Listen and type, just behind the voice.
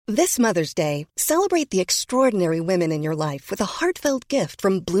This Mother's Day, celebrate the extraordinary women in your life with a heartfelt gift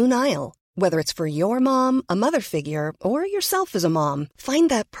from Blue Nile. Whether it's for your mom, a mother figure, or yourself as a mom, find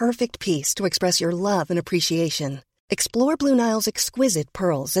that perfect piece to express your love and appreciation. Explore Blue Nile's exquisite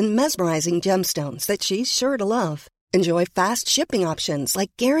pearls and mesmerizing gemstones that she's sure to love. Enjoy fast shipping options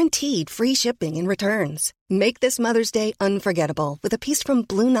like guaranteed free shipping and returns. Make this Mother's Day unforgettable with a piece from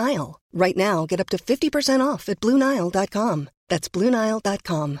Blue Nile. Right now, get up to 50% off at BlueNile.com. That's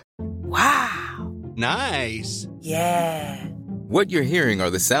BlueNile.com. Wow. Nice. Yeah. What you're hearing are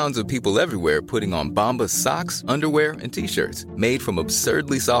the sounds of people everywhere putting on Bombas socks, underwear, and T-shirts made from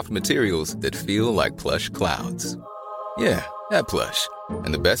absurdly soft materials that feel like plush clouds. Yeah, that plush.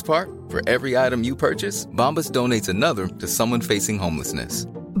 And the best part? For every item you purchase, Bombas donates another to someone facing homelessness.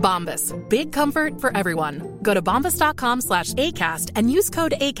 Bombas. Big comfort for everyone. Go to bombas.com/ACAST and use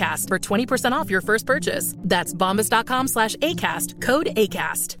code ACAST for 20% off your first purchase. That's bombas.com/ACAST. Code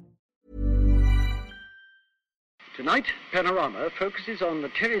ACAST. Tonight, Panorama focuses on the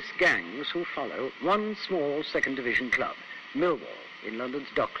terrace gangs who follow one small second division club, Millwall, in London's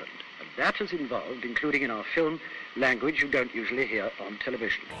Dockland. And that has involved, including in our film, language you don't usually hear on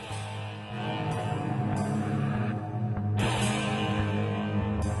television.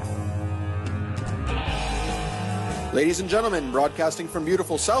 Ladies and gentlemen, broadcasting from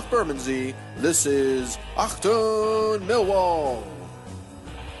beautiful South Bermondsey, this is Achtung Millwall.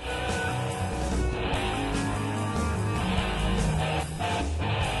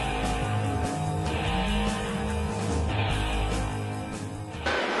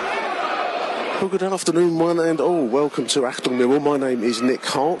 Well, good afternoon, one and all. Welcome to Achtung Millwall. My name is Nick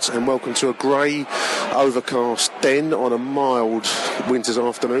Hart, and welcome to a grey, overcast den on a mild winter's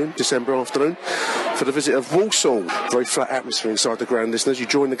afternoon, December afternoon, for the visit of Walsall. Very flat atmosphere inside the ground, listeners. You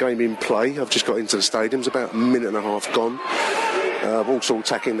join the game in play. I've just got into the stadium. It's about a minute and a half gone. Walsall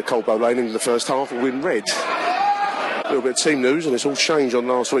attacking the Coldbow Lane in the first half and win red. A little bit of team news, and it's all changed on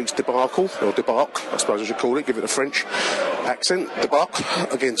last week's debacle, or debacle, I suppose I should call it, give it a French accent, debacle,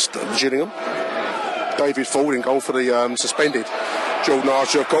 against Gillingham. David Ford in goal for the suspended Jordan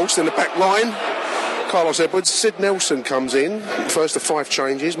Archer, of course. In the back line, Carlos Edwards. Sid Nelson comes in. First of 5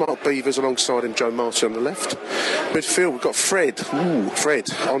 changes. Mark Beavers alongside him, Joe Martin on the left. Midfield, we've got Fred.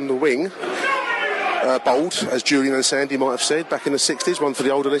 Fred on the wing. Bold, as Julian and Sandy might have said, back in the 60s. One for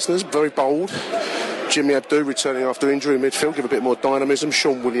the older listeners. Very bold. Jimmy Abdu returning after injury in midfield, give a bit more dynamism.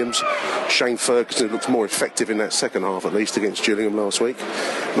 Sean Williams, Shane Ferguson, who looked more effective in that second half at least against Gillingham last week.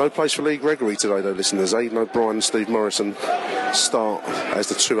 No place for Lee Gregory today though, listeners. Aidan O'Brien and Steve Morrison start as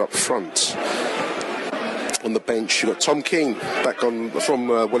the two up front. On the bench, you've got Tom King back on from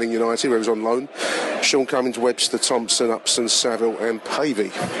Welling United, where he was on loan. Sean Cummins, Webster, Thompson, Upson, Saville and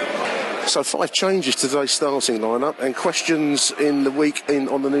Pavey. So 5 changes to today's starting lineup, and questions in the week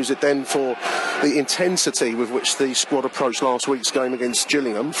on the news at Den for the intensity with which the squad approached last week's game against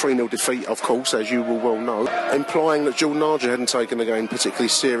Gillingham. 3-0 defeat, of course, as you will well know, implying that Jordan Archer hadn't taken the game particularly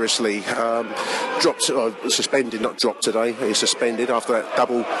seriously. Suspended, not dropped today. He's suspended after that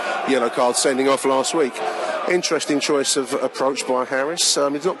double yellow card sending off last week. Interesting choice of approach by Harris.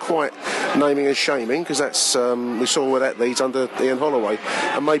 He's not quite naming and shaming, because that's we saw where that leads under Ian Holloway,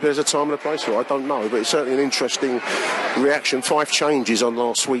 and maybe there's a time and a place for it, I don't know, but it's certainly an interesting reaction. 5 changes on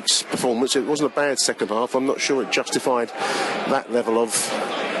last week's performance. It wasn't a bad second half. I'm not sure it justified that level of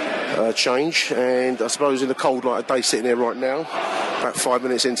change, and I suppose in the cold light of day sitting here right now, about 5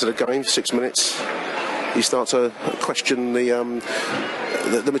 minutes into the game, 6 minutes, you start to question the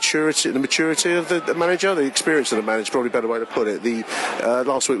maturity of the manager, the experience of the manager, probably a better way to put it.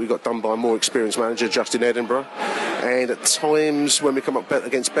 Last week we got done by a more experienced manager, Justin Edinburgh, and at times when we come up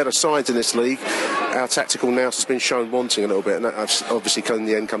against better sides in this league, our tactical nous has been shown wanting a little bit, and that obviously in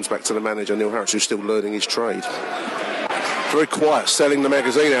the end comes back to the manager, Neil Harris, who's still learning his trade. Very quiet selling the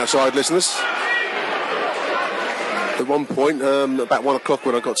magazine outside, listeners. At one point, about 1 o'clock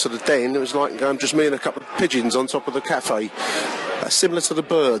when I got to the den, it was like just me and a couple of pigeons on top of the cafe. Similar to The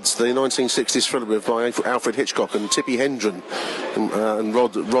Birds, the 1960s thriller with by Alfred Hitchcock and Tippi Hedren and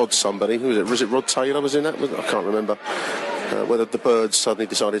Rod somebody. Who was it? Was it Rod Taylor was in that? I can't remember. Whether the birds suddenly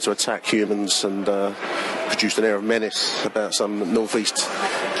decided to attack humans and produced an air of menace about some northeast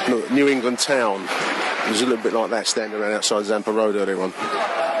New England town. It was a little bit like that standing around outside Zampa Road earlier on.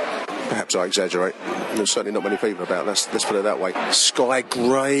 Perhaps I exaggerate. There's certainly not many people about. Let's put it that way. Sky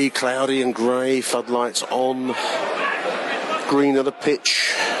grey, cloudy and grey, floodlights on. Green of the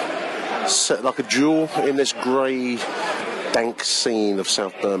pitch, set like a jewel in this grey, dank scene of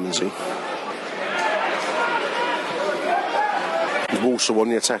South Bermondsey. Walsall on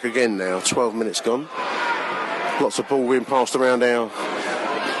the attack again now, 12 minutes gone. Lots of ball being passed around our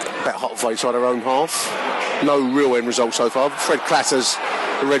about halfway inside our own half. No real end result so far. Fred Clatters,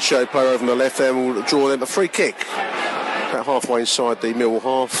 the red-shirted player over on the left there, will draw them a free kick. About halfway inside the Millwall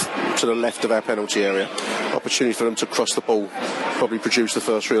half, to the left of our penalty area. Opportunity for them to cross the ball. Probably produce the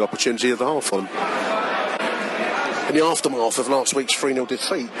first real opportunity of the half on them. In the aftermath of last week's 3-0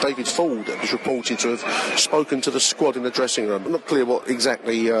 defeat, David Ford was reported to have spoken to the squad in the dressing room. I'm not clear what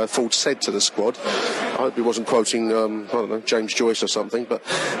exactly Ford said to the squad. I hope he wasn't quoting, I don't know, James Joyce or something, but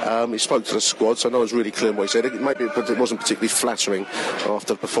he spoke to the squad, so no one's really clear what he said. Maybe it wasn't particularly flattering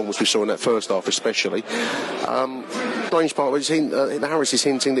after the performance we saw in that first half, especially. Strange part was Harris is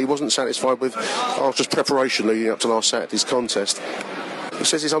hinting that he wasn't satisfied with Archer's preparation leading up to last Saturday's contest. He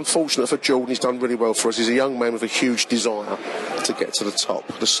says it's unfortunate for Jordan. He's done really well for us. He's a young man with a huge desire to get to the top.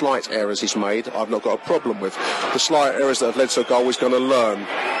 The slight errors he's made, I've not got a problem with. The slight errors that have led to a goal, he's going to learn.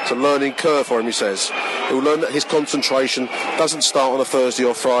 It's a learning curve for him, he says. He'll learn that his concentration doesn't start on a Thursday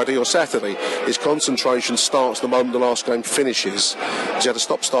or Friday or Saturday. His concentration starts the moment the last game finishes. He's had a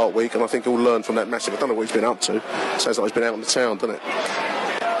stop-start week, and I think he'll learn from that massive. I don't know what he's been up to. Sounds like he's been out in the town, doesn't it?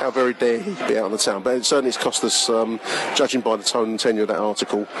 How very dare he be out on the town? But it certainly has cost us, judging by the tone and tenor of that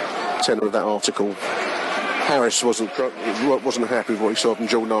article. Harris wasn't happy with what he saw from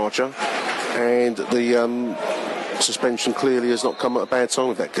Jordan Archer, and the suspension clearly has not come at a bad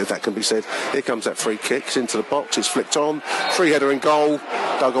time, if that can be said. Here comes that free kick. It's into the box. It's flicked on. Free header in goal.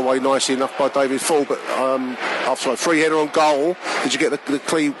 Dug away nicely enough by David Ford. But free header on goal. Did you get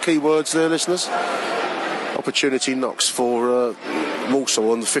the key words there, listeners? Opportunity knocks for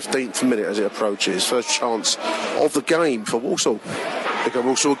Walsall on the 15th minute as it approaches. First chance of the game for Walsall. They go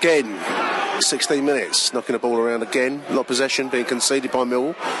Walsall again. 16 minutes, knocking the ball around again. Not possession, being conceded by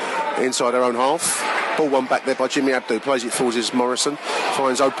Millwall inside our own half. Ball one back there by Jimmy Abdu. Plays it forwards as Morrison.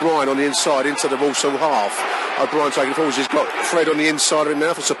 Finds O'Brien on the inside into the Walsall half. O'Brien taking it forwards. He's got Fred on the inside of him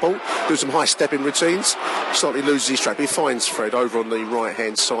now for support. Do some high stepping routines. Slightly loses his track. He finds Fred over on the right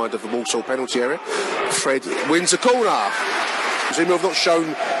hand side of the Walsall penalty area. Fred wins the corner. Zimmer have not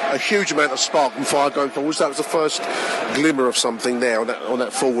shown a huge amount of spark and fire going forwards. That was the first glimmer of something there on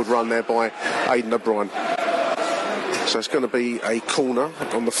that forward run there by Aidan O'Brien. So it's going to be a corner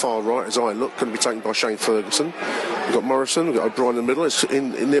on the far right as I look, going to be taken by Shane Ferguson. We've got Morrison, we've got O'Brien in the middle. It's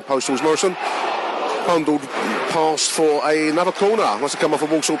in near post towards Morrison. Bundled pass for another corner. Must have come off a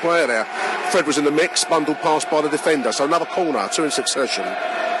Walsall player there. Fred was in the mix, bundled pass by the defender. So another corner, two in succession.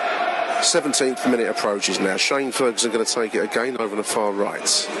 17th minute approaches now. Shane Ferguson going to take it again over on the far right.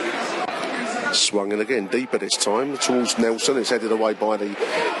 Swung in again, deeper this time towards Nelson. It's headed away by the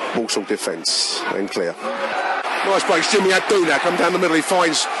Walsall defence and clear. Nice break. Jimmy Abdu now come down the middle. He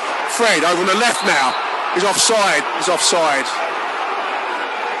finds Fred over on the left now. He's offside.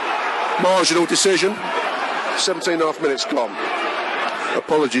 Marginal decision. 17.5 minutes gone.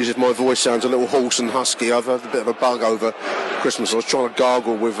 Apologies if my voice sounds a little hoarse and husky. I've had a bit of a bug over Christmas. I was trying to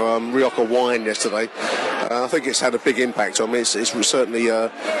gargle with Rioja wine yesterday. I think it's had a big impact on me. It's certainly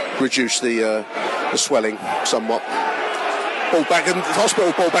reduced the swelling somewhat. Ball back in the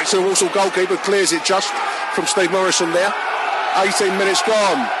hospital. Ball back to the Walsall goalkeeper. Clears it just from Steve Morrison there. 18 minutes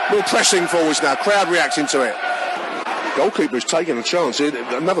gone. More pressing forwards now. Crowd reacting to it. Goalkeeper's taking a chance.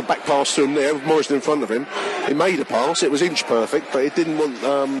 Another back pass to him there with Morrison in front of him. He made a pass. It was inch perfect, but he didn't want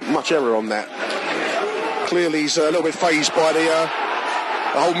much error on that. Clearly he's a little bit fazed by the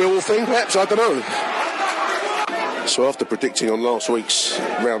whole Millwall thing, perhaps. I don't know. So after predicting on last week's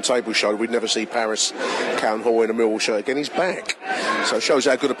round table show we'd never see Paris Cowan Hall in a Millwall shirt again, he's back. So it shows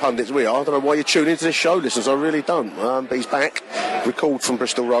how good a pundits we are. I don't know why you tune into this show, listeners. I really don't. But he's back. Recalled from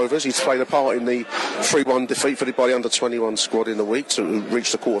Bristol Rovers. He's played a part in the 3-1 defeat for the under-21 squad in the week to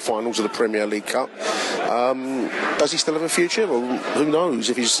reach the quarter-finals of the Premier League Cup. Does he still have a future? Well, who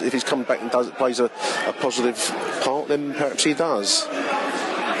knows? If he's come back and plays a positive part, then perhaps he does.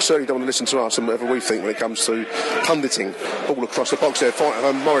 Certainly don't want to listen to us and whatever we think when it comes to punditing. Ball across the box there.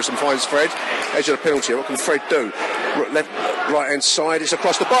 Morrison finds Fred. Edge of the penalty. What can Fred do? Right hand side. It's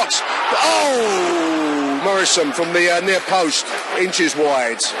across the box. Oh! Morrison from the near post, inches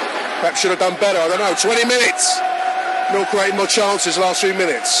wide. Perhaps should have done better. I don't know. 20 minutes. Mill creating more chances last few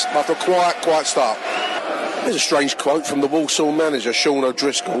minutes after a quiet start. There's a strange quote from the Walsall manager, Sean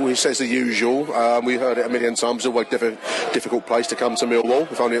O'Driscoll. He says the usual. We heard it a million times. Always difficult place to come to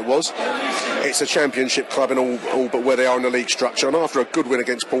Millwall, if only it was. It's a championship club and all but where they are in the league structure. And after a good win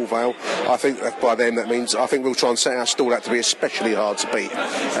against Port Vale, I think by them that means I think we'll try and set our stall out to be especially hard to beat.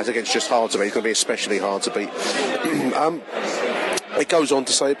 As against just hard to beat, it's going to be especially hard to beat. It goes on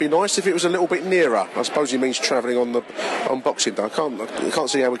to say it'd be nice if it was a little bit nearer. I suppose he means travelling on Boxing Day. I can't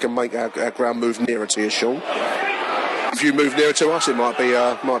see how we can make our ground move nearer to you, Sean. If you move nearer to us, it might be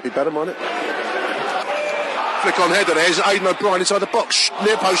better, mightn't it? Flick on header, there's Aidan O'Brien inside the box,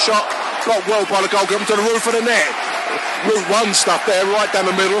 near post shot, got well by the goalkeeper to the roof of the net. Route 1 stuff there, right down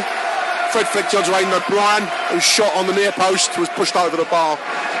the middle. Fred flicked onto Aidan O'Brien, whose shot on the near post was pushed over the bar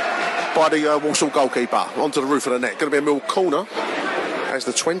by the Walsall goalkeeper onto the roof of the net. Going to be a Mill corner as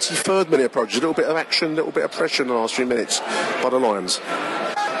the 23rd minute approaches. A little bit of action, a little bit of pressure in the last few minutes by the Lions.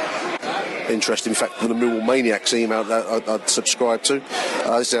 Interesting fact from the Millwall Maniacs email that I'd subscribed to.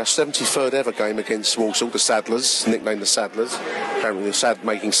 This is our 73rd ever game against Walsall, the Saddlers, nicknamed the Saddlers. Apparently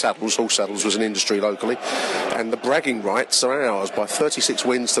making saddles, horse saddles, was an industry locally. And the bragging rights are ours by 36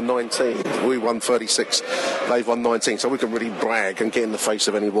 wins to 19. We won 36, they've won 19, so we can really brag and get in the face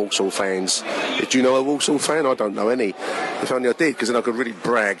of any Walsall fans. Do you know a Walsall fan? I don't know any. If only I did, because then I could really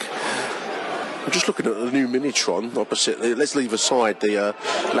brag. I'm just looking at the new Minitron opposite. Let's leave aside the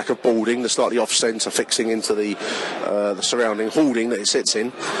lack of boarding, the slightly off-centre fixing into the surrounding hoarding that it sits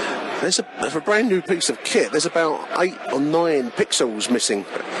in. There's a brand new piece of kit. There's about 8 or 9 pixels missing.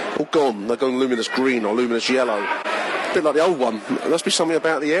 All gone. They're going luminous green or luminous yellow. A bit like the old one. There must be something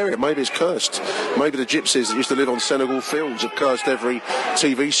about the area. Maybe it's cursed. Maybe the gypsies that used to live on Senegal Fields have cursed every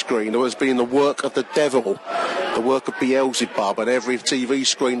TV screen as being the work of the devil, the work of Beelzebub, and every TV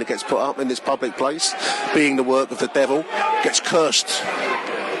screen that gets put up in this public place, being the work of the devil, gets cursed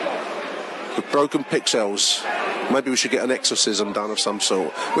with broken pixels. Maybe we should get an exorcism done of some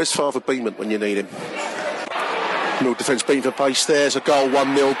sort. Where's Father Beeman when you need him? Mill defence beating for pace. There's a goal,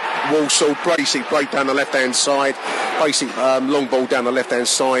 1-0. Walsall, Bracey break down the left-hand side. Bracey, long ball down the left-hand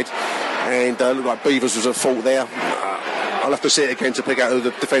side. And looked like Beavers was at fault there. I'll have to see it again to pick out who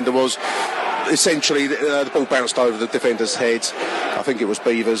the defender was. Essentially, the ball bounced over the defender's head. I think it was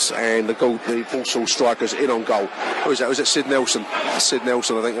Beavers, and the Walsall strikers in on goal. Who is that? Was it Sid Nelson? Sid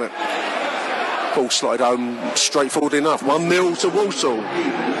Nelson, I think, isn't it? Ball slotted home straightforward enough. 1-0 to Walsall.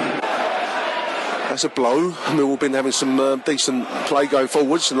 That's a blow. Millwall been having some decent play going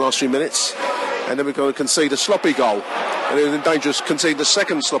forwards in the last few minutes, and then we're going to concede a sloppy goal. And they're in danger of conceding the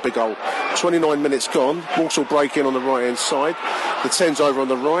second sloppy goal. 29 minutes gone. Walsall break in on the right hand side. The 10's over on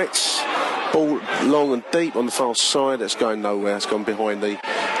the right. Ball long and deep on the far side. It's going nowhere. It's gone behind the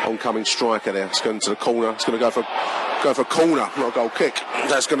oncoming striker there. It's going to the corner. It's going to go for a corner, not a goal kick.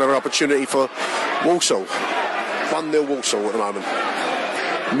 That's going to have an opportunity for Walsall. 1-0 Walsall at the moment.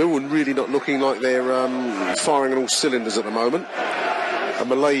 Millwall really not looking like they're firing on all cylinders at the moment. A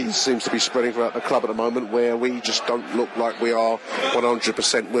malaise seems to be spreading throughout the club at the moment, where we just don't look like we are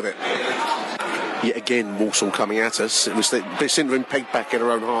 100% with it. Yet again, Walsall coming at us. They seem to have been pegged back in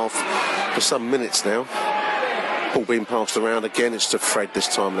their own half for some minutes now. Ball being passed around again. It's to Fred this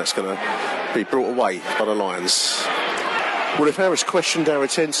time. That's going to be brought away by the Lions. Well, if Harris questioned our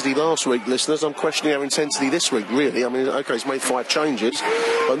intensity last week, listeners, I'm questioning our intensity this week, really. I mean, OK, he's made 5 changes,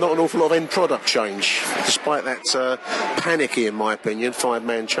 but not an awful lot of end product change, despite that panicky, in my opinion,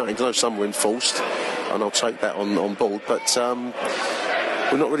 5-man change. I know some were enforced, and I'll take that on board, but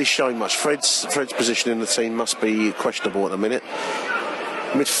we're not really showing much. Fred's position in the team must be questionable at the minute.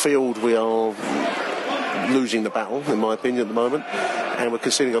 Midfield, we are losing the battle, in my opinion, at the moment, and we're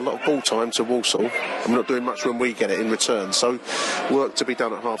conceding a lot of ball time to Walsall, and we're not doing much when we get it in return, so work to be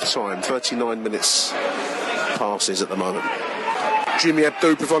done at half time. 39 minutes passes at the moment. Jimmy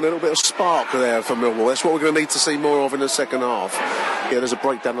Abdou providing a little bit of spark there for Millwall. That's what we're going to need to see more of in the second half. Yeah, there's a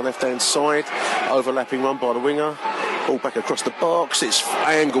break down the left-hand side, overlapping run by the winger, ball back across the box. It's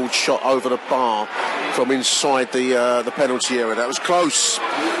angled shot over the bar from inside the penalty area. That was close.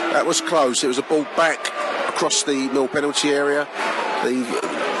 That was close. It was a ball back across the Mill penalty area.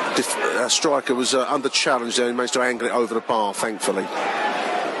 The striker was under challenge there and managed to angle it over the bar, thankfully.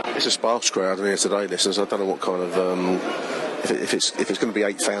 It's a sparse crowd in here today, listeners. I don't know what kind of... If it's going to be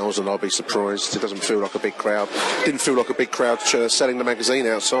 8,000, I'll be surprised. It doesn't feel like a big crowd. Didn't feel like a big crowd selling the magazine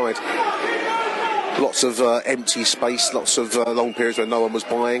outside. Lots of empty space, lots of long periods where no one was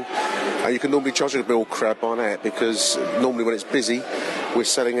buying. And you can normally judge a Mill crowd by that, because normally when it's busy, we're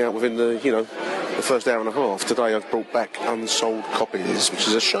selling out within the first hour and a half. Today I've brought back unsold copies, which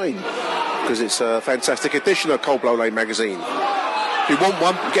is a shame, because it's a fantastic edition of Coldblow Lane magazine. If you want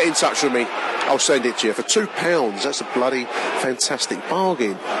one, get in touch with me. I'll send it to you for £2. That's a bloody fantastic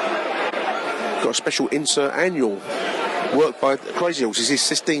bargain. Got a special insert annual work by Crazy Horse. This is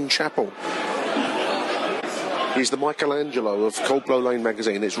Sistine Chapel. He's the Michelangelo of Coldblow Lane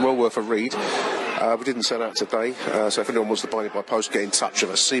magazine. It's well worth a read. We didn't sell out today, so if anyone wants to buy it by post, get in touch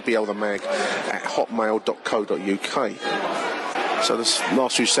with us. cblthemag@hotmail.co.uk. So the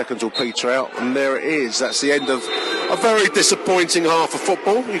last few seconds will peter out, and there it is. That's the end of a very disappointing half of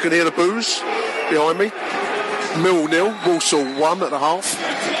football. You can hear the boos behind me. Mill 0, Walsall 1 at the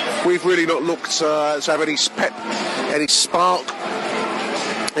half. We've really not looked to have any pep, any spark,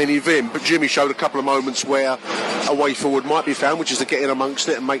 any vim, but Jimmy showed a couple of moments where a way forward might be found, which is to get in amongst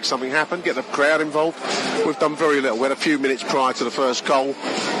it and make something happen, get the crowd involved. We've done very little. We had a few minutes prior to the first goal,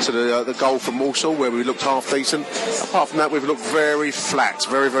 to the goal from Walsall, where we looked half decent. Apart from that, we've looked very flat,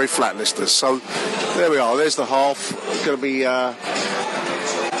 very, very flat, listeners. So there we are. There's the half. It's going to be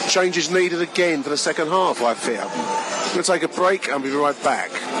changes needed again for the second half, I fear. I'm going to take a break and we'll be right back.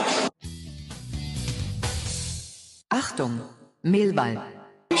 Achtung, Mehlball.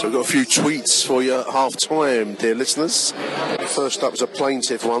 So we've got a few tweets for you at half-time, dear listeners. First up is a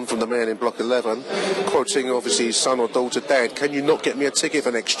plaintive one from the man in Block 11, quoting obviously his son or daughter, Dad, can you not get me a ticket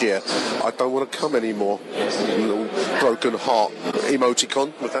for next year? I don't want to come anymore. A little broken heart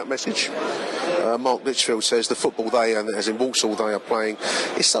emoticon with that message. Mark Litchfield says the football they, and as in Walsall they are playing,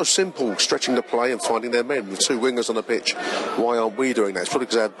 it's so simple, stretching the play and finding their men with two wingers on the pitch. Why aren't we doing that? It's probably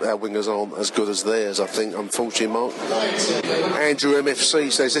because our wingers aren't as good as theirs, I think, unfortunately, Mark. Andrew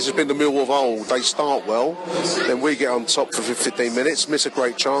MFC says this has been the Mill of old. They start well, then we get on top for 15 minutes, miss a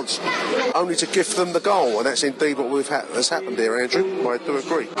great chance, only to gift them the goal, and that's indeed what has happened here, Andrew. I do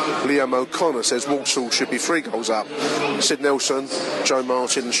agree. Liam O'Connor says Walsall should be 3 goals up. Sid Nelson, Joe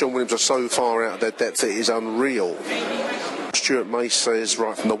Martin and Sean Williams are so far out of their depth, it is unreal. Stuart Mace says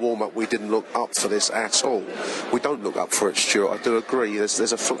right from the warm-up we didn't look up for this at all. We don't look up for it, Stuart. I do agree. There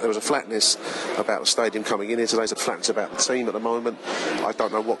was a flatness about the stadium coming in here today. There's a flatness about the team at the moment. I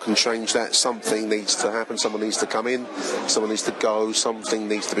don't know what can change that. Something needs to happen. Someone needs to come in. Someone needs to go. Something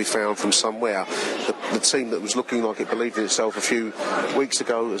needs to be found from somewhere. The team that was looking like it believed in itself a few weeks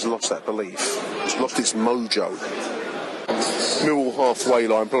ago has lost that belief. It's lost its mojo. Mill halfway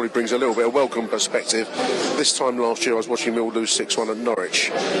line probably brings a little bit of welcome perspective. This time last year I was watching Mill lose 6-1 at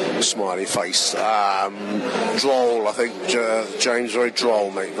Norwich. Smiley face. Droll, I think, James. Very droll,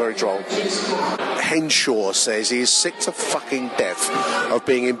 mate. Very droll. Henshaw says he is sick to fucking death of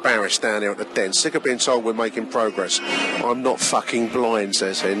being embarrassed down here at the Den. Sick of being told we're making progress. I'm not fucking blind,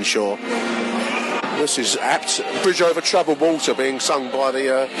 says Henshaw. This is apt. Bridge Over Troubled Water being sung by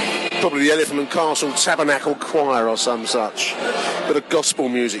the probably the Elephant and Castle Tabernacle Choir or some such. Bit of gospel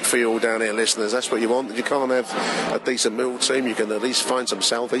music for you all down here, listeners. That's what you want. If you can't have a decent Mill team, you can at least find some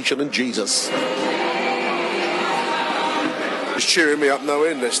salvation in Jesus. It's cheering me up no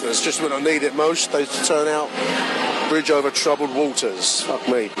end, listeners. Just when I need it most, they turn out Bridge Over Troubled Waters. Fuck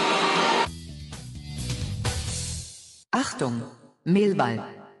me. Achtung, Mehlball.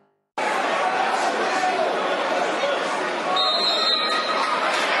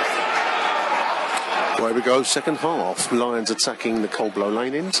 Away we go, second half. Lions attacking the Coldblow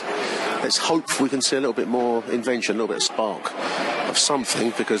Lane end. Let's hope we can see a little bit more invention, a little bit of spark of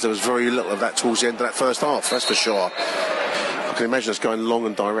something, because there was very little of that towards the end of that first half, that's for sure. I can imagine us going long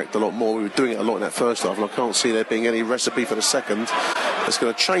and direct a lot more. We were doing it a lot in that first half, and I can't see there being any recipe for the second that's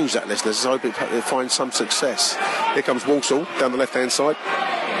going to change that, listeners. I hope it finds some success. Here comes Walsall down the left-hand side,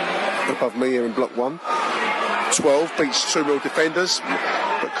 above me here in Block 1. 12 beats 2-0 defenders,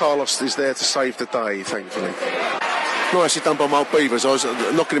 but Carlos is there to save the day, thankfully. Nicely done by Mark Beavers. I was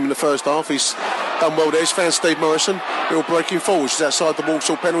knocking him in the first half. He's done well there. He's found Steve Morrison. Real breaking forward. He's outside the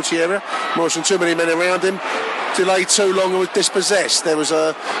Walsall penalty area. Morrison, too many men around him. Delayed too long and was dispossessed. There was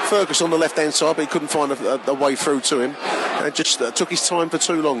a Fergus on the left-hand side, but he couldn't find a way through to him. And just took his time for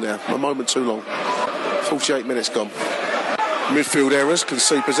too long now. A moment too long. 48 minutes gone. Midfield errors, can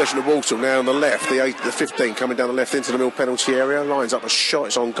see possession of Walsall now on the left, the 15 coming down the left into the Mill penalty area, lines up a shot,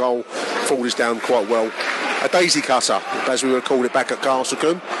 it's on goal, Ford is down quite well. A daisy cutter, as we would have called it back at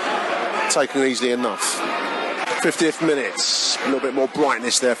Castlecombe, taken easily enough. 50th minute, a little bit more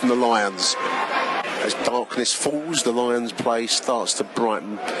brightness there from the Lions. As darkness falls, the Lions' play starts to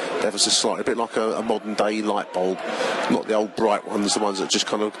brighten ever so slightly, a bit like a modern day light bulb, not the old bright ones, the ones that just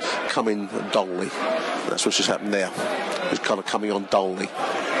kind of come in dully. That's what's just happened there. It's kind of coming on dully. Is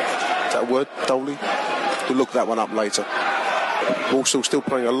that a word? Dully? We'll look that one up later. Walsall still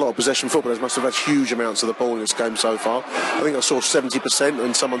playing a lot of possession football. They must have had huge amounts of the ball in this game so far. I think I saw 70%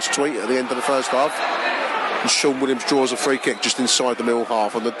 in someone's tweet at the end of the first half. And Sean Williams draws a free kick just inside the Mill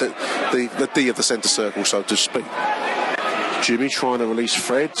half on the D of the centre circle, so to speak. Jimmy trying to release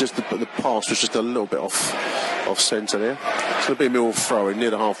Fred. Just the pass was just a little bit off centre there. It's going to be a Mill throw in near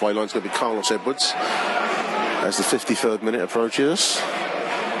the halfway line. It's going to be Carlos Edwards as the 53rd minute approaches.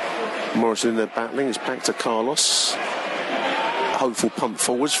 Morrison in there battling. It's back to Carlos. Hopeful pump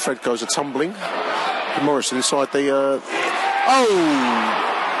forwards. Fred goes a tumbling. Morrison inside the...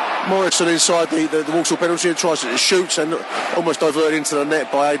 Morrison inside the Walsall penalty and tries to shoot and almost diverted into the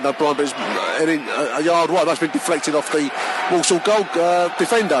net by Aidan O'Brien, but it's a yard wide. That's been deflected off the Walsall goal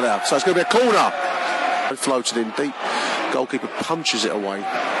defender now, so it's going to be a corner. It floated in deep. Goalkeeper punches it away.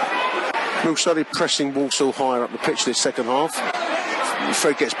 Mill started pressing Walsall higher up the pitch this second half.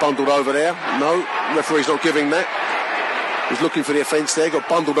 Fred gets bundled over there. No, referee's not giving that. He's looking for the offence there. Got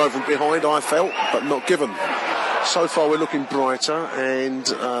bundled over from behind, I felt, but not given. So far we're looking brighter, and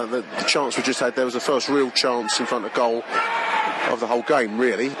the chance we just had there was the first real chance in front of goal of the whole game,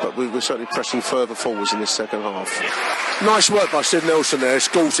 really, but we were certainly pressing further forwards in this second half. Nice work by Sid Nelson there,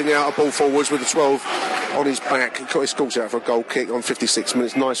 escorting out a ball forwards with the 12 on his back. He escorts out for a goal kick on 56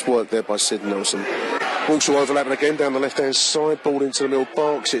 minutes. Nice work there by Sid Nelson. Walsall overlapping again down the left-hand side, ball into the middle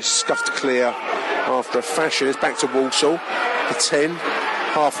box. It's scuffed clear after a fashion. It's back to Walsall, the 10,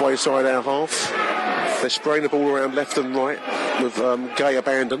 halfway side our half. They're spraying the ball around left and right with gay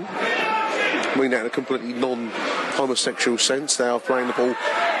abandon. I mean that in a completely non-homosexual sense. They are playing the ball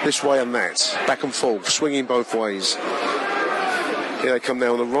this way and that, back and forth, swinging both ways. Here they come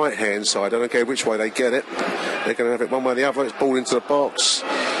now on the right-hand side. I don't care which way they get it. They're going to have it one way or the other. It's ball into the box.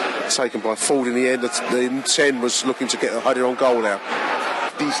 Taken by Ford in the end. The 10 was looking to get the header on goal now.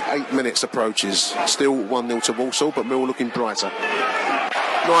 These 8 minutes approaches. Still 1-0 to Walsall, but Mill looking brighter.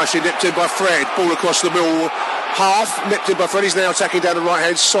 Nicely nipped in by Fred. Ball across the Mill half. Nipped in by Fred. He's now attacking down the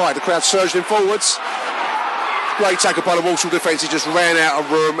right-hand side. The crowd surged in forwards. Great tackle by the Walsall defence. He just ran out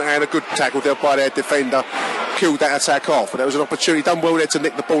of room, and a good tackle there by their defender. Killed that attack off. But there was an opportunity. Done well there to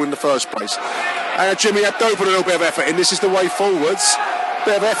nick the ball in the first place. And Jimmy Abdo put a little bit of effort in. This is the way forwards.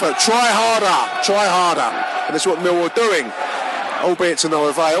 Bit of effort. Try harder. And that's what Mill were doing, albeit to no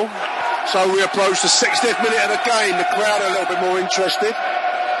avail. So we approach the 60th minute of the game. The crowd are a little bit more interested.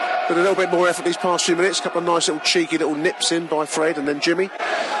 But a little bit more effort these past few minutes. A couple of nice little cheeky little nips in by Fred and then Jimmy.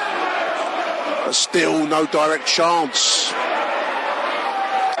 But still no direct chance.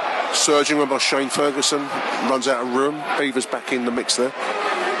 Surging one by Shane Ferguson. Runs out of room. Beavers back in the mix there.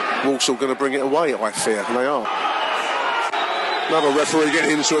 Walsall going to bring it away, I fear. And they are. Another referee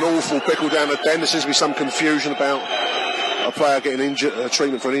getting into an awful pickle down the den. There seems to be some confusion about a player getting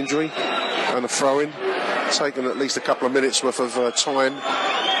treatment for an injury and a throw-in. Taken at least a couple of minutes worth of time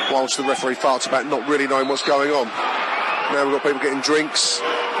whilst the referee farts about not really knowing what's going on. Now we've got people getting drinks.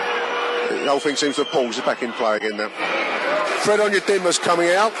 The whole thing seems to have paused. It's back in play again now. Fred Onyedinma's coming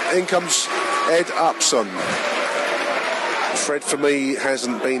out. In comes Ed Upson. Fred, for me,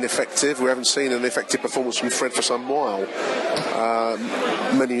 hasn't been effective. We haven't seen an effective performance from Fred for some while.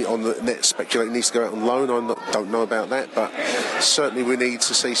 Many on the net speculate he needs to go out on loan. I don't know about that, but certainly we need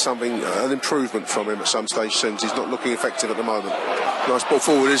to see something, an improvement from him at some stage soon. He's not looking effective at the moment. Nice ball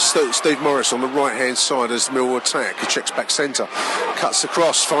forward is Steve Morris on the right-hand side as Mill attack. He checks back centre, cuts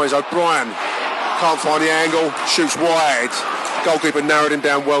across, finds O'Brien. Can't find the angle, shoots wide. Goalkeeper narrowed him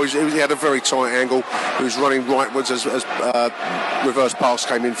down well. He had a very tight angle. He was running rightwards as reverse pass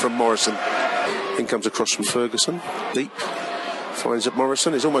came in from Morrison. In comes across from Ferguson, deep. Finds at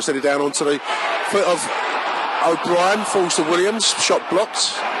Morrison. He's almost headed down onto the foot of O'Brien. Falls to Williams. Shot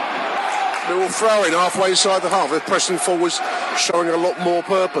blocked. They're all throwing halfway inside the half. They're pressing forwards, showing a lot more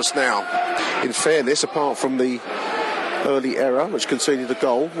purpose now. In fairness, apart from the early error which conceded the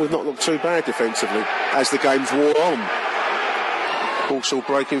goal, we've not looked too bad defensively as the game's wore on. Also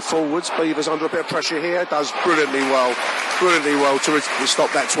breaking forwards. Beavers under a bit of pressure here. Does brilliantly well to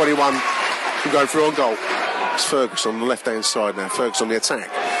stop that 21 from going through on goal. It's Ferguson on the left-hand side now. Ferguson on the attack.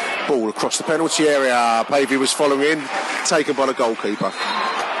 Ball across the penalty area. Pavey was following in. Taken by the goalkeeper.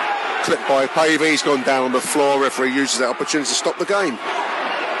 Clipped by Pavey. He's gone down on the floor. Referee uses that opportunity to stop the game.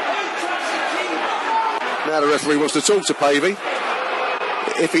 Now the referee wants to talk to Pavey.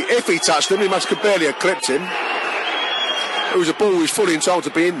 If he touched him, he could barely have clipped him. It was a ball he was fully entitled to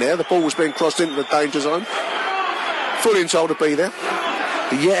be in there. The ball was being crossed into the danger zone. Fully entitled to be there.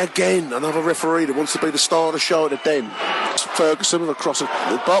 But yet again, another referee that wants to be the star of the show at the Den. It's Ferguson across the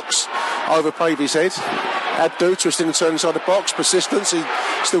box, over Pavey's head. Abdo twisting and turning inside the box. Persistence. He's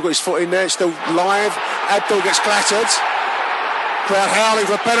still got his foot in there. It's still live. Abdo gets clattered. Crowd howling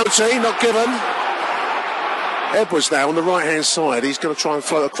for a penalty. Not given. Edwards now on the right-hand side. He's going to try and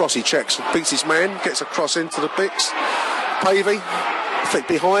float across. He checks, beats his man, gets across into the picks. Pavey, flick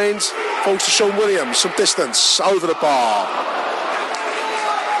behind, falls to Sean Williams, some distance, over the bar.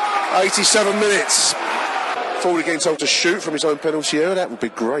 87 minutes. Ford again told to shoot from his own penalty area. That would be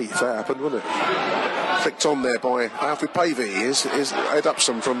great if that happened, wouldn't it? Flicked on there by Alfred Pavey. Is Ed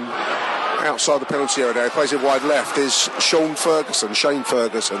Upson from outside the penalty area there. He plays it wide left. Is Shane Ferguson,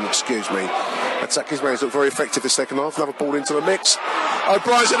 excuse me. Attacking his man. He's looked very effective this second half. Another ball into the mix.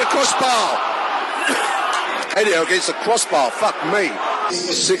 O'Brien's at the crossbar. Anyhow against the crossbar. Fuck me.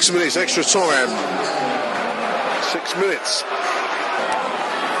 6 minutes extra time. 6 minutes.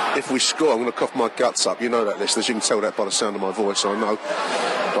 If we score, I'm going to cough my guts up. You know that, listeners. You can tell that by the sound of my voice, I know.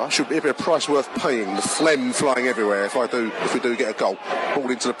 But it'd be a price worth paying. The phlegm flying everywhere if we do get a goal.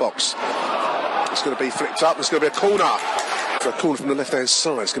 Ball into the box. It's going to be flicked up. It's going to be a corner. For a corner from the left-hand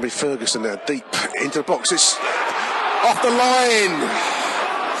side. It's going to be Ferguson now, deep into the box. It's off the line.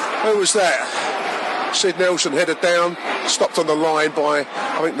 Who was that? Sid Nelson headed down, stopped on the line by,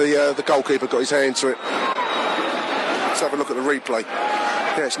 I think the goalkeeper got his hand to it. Let's have a look at the replay.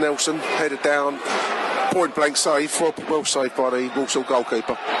 Yeah, it's Nelson, headed down, point blank save, well saved by the Walsall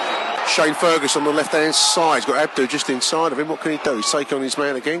goalkeeper. Shane Ferguson on the left-hand side. He's got Abdu just inside of him. What can he do? He's taking on his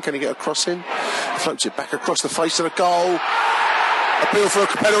man again. Can he get a cross in? Floats it back across the face of the goal. Appeal for a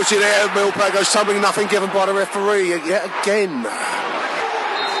penalty there. Millbank goes tumbling, nothing given by the referee yet again.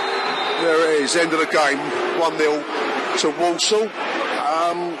 There it is, end of the game. 1-0 to Walsall.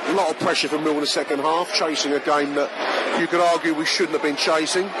 A lot of pressure from Mill in the second half, chasing a game that you could argue we shouldn't have been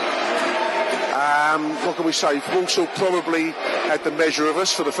chasing. What can we say? Walsall probably had the measure of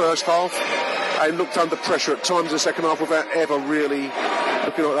us for the first half and looked under pressure at times in the second half without ever really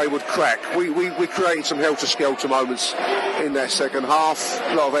looking like they would crack. We created some helter-skelter moments in that second half.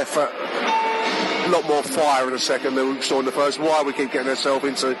 A lot of effort, a lot more fire in the second than we saw in the first. Why we keep getting ourselves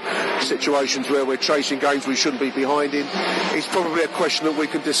into situations where we're chasing games we shouldn't be behind in is probably a question that we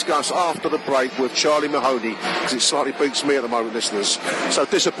can discuss after the break with Charlie Mahoney, because it slightly beats me at the moment, listeners. So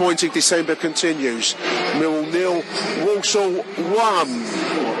disappointing December continues. Mill 0, Walsall 1.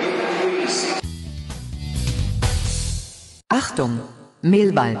 Achtung,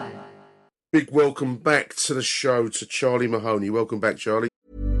 Millwall. Big welcome back to the show to Charlie Mahoney. Welcome back, Charlie.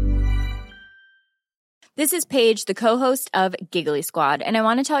 This is Paige, the co-host of Giggly Squad, and I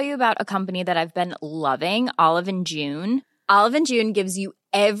want to tell you about a company that I've been loving, Olive & June. Olive & June gives you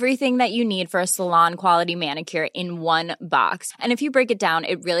everything that you need for a salon-quality manicure in one box. And if you break it down,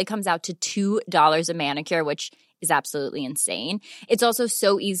 it really comes out to $2 a manicure, which is absolutely insane. It's also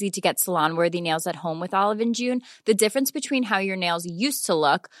so easy to get salon-worthy nails at home with Olive & June. The difference between how your nails used to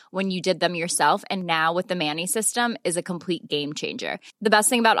look when you did them yourself and now with the Mani system is a complete game changer. The best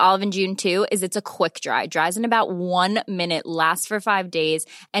thing about Olive & June, too, is it's a quick dry. Dries in about 1 minute, lasts for 5 days,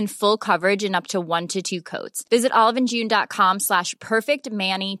 and full coverage in up to 1 to 2 coats. Visit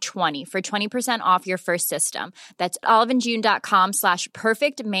oliveandjune.com/perfectmani20 for 20% off your first system. That's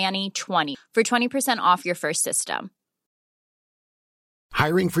oliveandjune.com/perfectmani20 for 20% off your first system.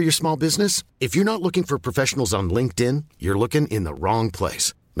 Hiring for your small business? If you're not looking for professionals on LinkedIn, you're looking in the wrong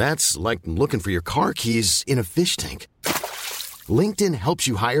place. That's like looking for your car keys in a fish tank. LinkedIn helps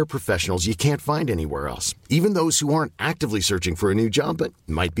you hire professionals you can't find anywhere else, even those who aren't actively searching for a new job but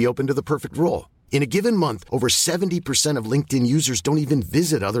might be open to the perfect role. In a given month, over 70% of LinkedIn users don't even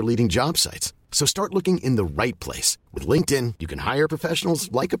visit other leading job sites. So start looking in the right place. With LinkedIn, you can hire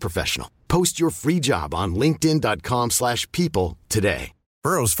professionals like a professional. Post your free job on linkedin.com/people today.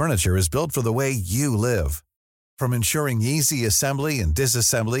 Burrow's furniture is built for the way you live. From ensuring easy assembly and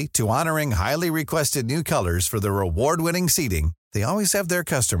disassembly to honoring highly requested new colors for their award-winning seating, they always have their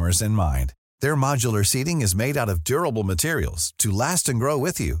customers in mind. Their modular seating is made out of durable materials to last and grow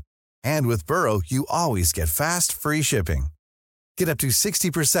with you. And with Burrow, you always get fast, free shipping. Get up to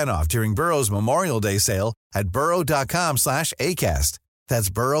 60% off during Burrow's Memorial Day sale at burrow.com/ACAST. That's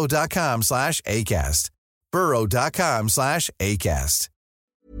burrow.com/ACAST. burrow.com/ACAST.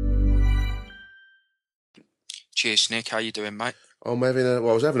 Cheers, Nick. How you doing, mate? I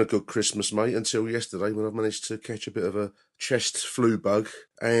was having a good Christmas, mate, until yesterday when I managed to catch a bit of a chest flu bug,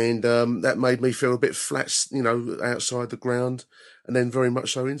 and that made me feel a bit flat, outside the ground, and then very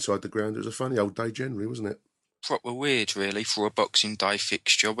much so inside the ground. It was a funny old day generally, wasn't it? Proper weird, really, for a Boxing Day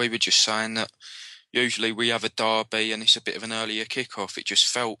fixture. We were just saying that usually we have a derby and it's a bit of an earlier kick-off. It just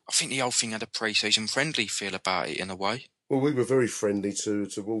felt, I think the whole thing had a pre-season friendly feel about it in a way. Well, we were very friendly to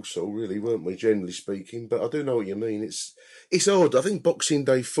Walsall, really, weren't we, generally speaking? But I do know what you mean. It's odd. I think Boxing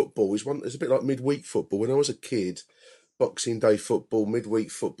Day football is a bit like midweek football. When I was a kid, Boxing Day football,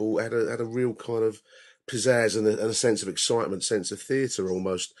 midweek football had a real kind of pizzazz and a sense of excitement, sense of theatre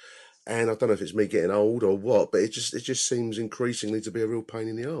almost. And I don't know if it's me getting old or what, but it just seems increasingly to be a real pain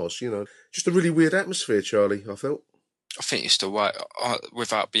in the arse. Just a really weird atmosphere, Charlie. I felt. I think it's the way,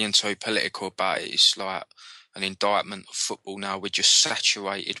 without being so political about it, it's like an indictment of football now. We're just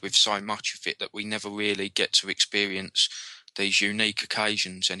saturated with so much of it that we never really get to experience these unique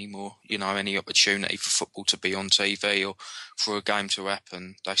occasions anymore. Any opportunity for football to be on TV or for a game to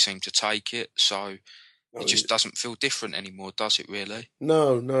happen, they seem to take it. So It just doesn't feel different anymore, does it, really?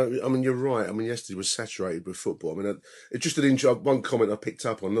 No. I mean, you're right. I mean, yesterday was saturated with football. I mean, it just one comment I picked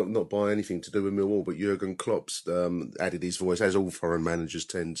up on, not by anything to do with Millwall, but Jurgen Klopp's added his voice, as all foreign managers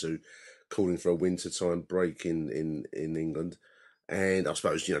tend to, calling for a wintertime break in England. And I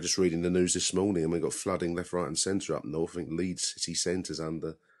suppose, just reading the news this morning, and we've got flooding left, right and centre up north. I think Leeds city centre's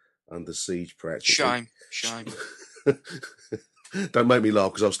under siege practically. Shame. Don't make me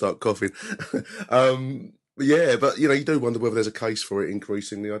laugh because I'll start coughing. But you do wonder whether there's a case for it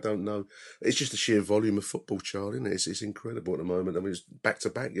increasingly. I don't know. It's just the sheer volume of football, Charlie, isn't it? It's incredible at the moment. I mean, it's back to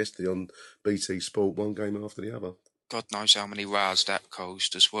back yesterday on BT Sport, one game after the other. God knows how many rows that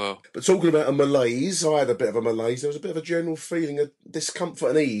caused as well. But talking about a malaise, I had a bit of a malaise. There was a bit of a general feeling of discomfort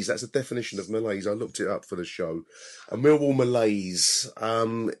and ease. That's the definition of malaise. I looked it up for the show. A Millwall malaise.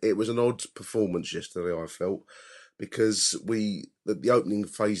 It was an odd performance yesterday, I felt, because the opening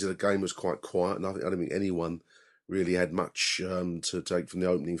phase of the game was quite quiet, and I don't think anyone really had much to take from the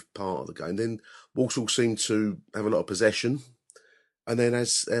opening part of the game. Then Walsall seemed to have a lot of possession, and then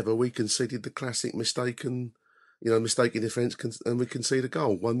as ever we conceded the classic mistaken defence, and we conceded a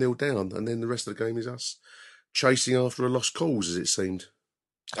goal, 1-0 down, and then the rest of the game is us chasing after a lost cause, as it seemed.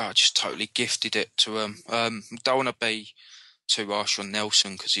 I just totally gifted it to him. Don't want to be too harsh on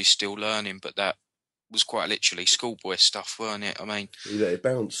Nelson because he's still learning, but that was quite literally schoolboy stuff, weren't it? I mean, he let it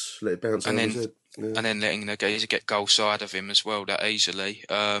bounce, and then letting the guys get goal side of him as well that easily.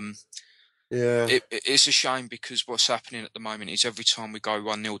 It's a shame because what's happening at the moment is every time we go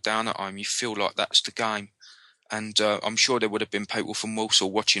 1-0 down at home, you feel like that's the game. And I'm sure there would have been people from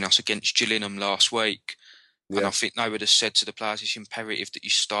Walsall watching us against Gillingham last week. Yeah. And I think they would have said to the players, it's imperative that you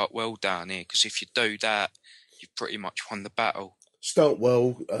start well down here, because if you do that, you've pretty much won the battle. Start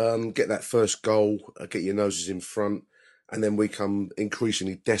well, get that first goal, get your noses in front, and then we come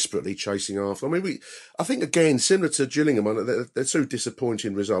increasingly desperately chasing after. I mean, I think, again, similar to Gillingham, they're two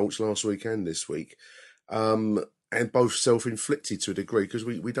disappointing results last week and this week. And both self-inflicted to a degree, because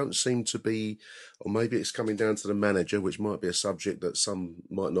we don't seem to be, or maybe it's coming down to the manager, which might be a subject that some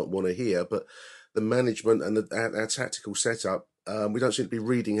might not want to hear, but the management and our tactical setup, we don't seem to be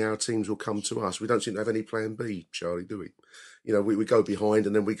reading how teams will come to us. We don't seem to have any plan B, Charlie, do we? We go behind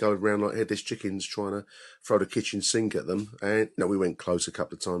and then we go around like headless chickens trying to throw the kitchen sink at them. And, we went close a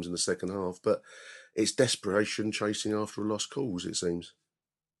couple of times in the second half, but it's desperation chasing after a lost cause, it seems.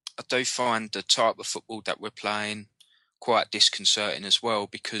 I do find the type of football that we're playing quite disconcerting as well,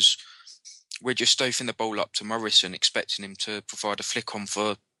 because we're just stoofing the ball up to Morrison, expecting him to provide a flick on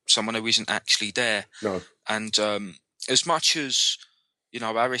for someone who isn't actually there. No. And as much as,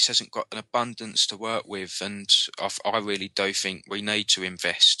 Harris hasn't got an abundance to work with, and I really do think we need to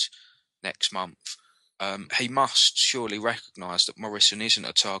invest next month, he must surely recognise that Morrison isn't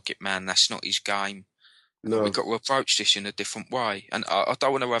a target man. That's not his game. No. We've got to approach this in a different way. And I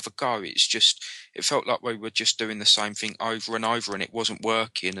don't want to have a go. It's just, it felt like we were just doing the same thing over and over, and it wasn't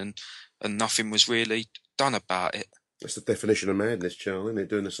working, and nothing was really done about it. That's the definition of madness, Charlie, isn't it?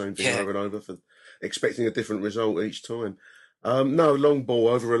 Doing the same thing over and over, for expecting a different result each time. No, long ball,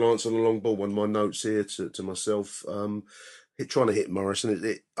 over-reliance on the long ball. One of my notes here to myself, trying to hit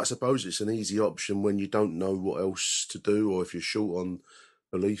Morrison. I suppose it's an easy option when you don't know what else to do, or if you're short on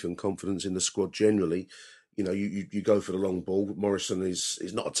belief and confidence in the squad generally. You go for the long ball. Morrison is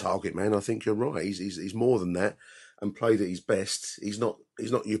not a target man. I think you're right. He's more than that, and played at his best. He's not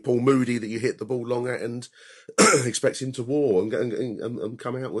your Paul Moody that you hit the ball long at and expect him to war and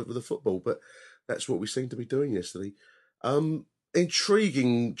come out with the football. But that's what we seem to be doing yesterday.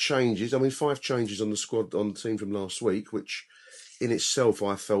 Intriguing changes. I mean, 5 changes on the squad on the team from last week, which in itself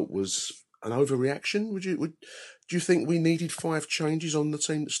I felt was an overreaction. Do you think we needed 5 changes on the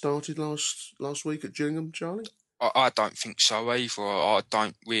team that started last week at Gillingham, Charlie? I don't think so either. I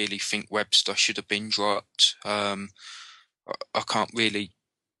don't really think Webster should have been dropped. I can't really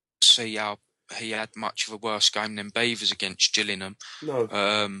see how he had much of a worse game than Beavers against Gillingham. No.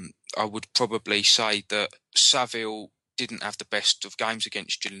 I would probably say that Saville didn't have the best of games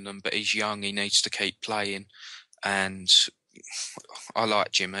against Gillingham, but he's young, he needs to keep playing. And I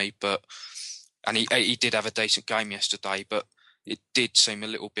like Jimmy, and he did have a decent game yesterday, but it did seem a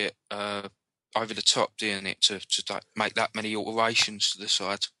little bit over the top, didn't it, to make that many alterations to the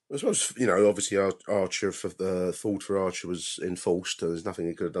side. I suppose, obviously Archer, Ford for Archer was enforced. There's nothing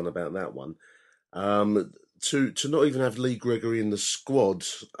he could have done about that one. To not even have Lee Gregory in the squad,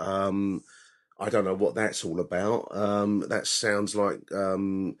 I don't know what that's all about. That sounds like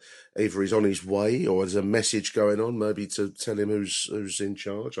either he's on his way or there's a message going on, maybe to tell him who's in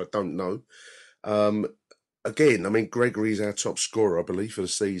charge. I don't know. Again, I mean, Gregory's our top scorer, I believe, for the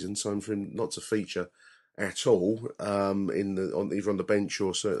season, so for him not to feature at all either on the bench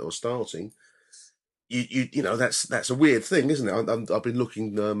or starting. You know that's a weird thing, isn't it? I've been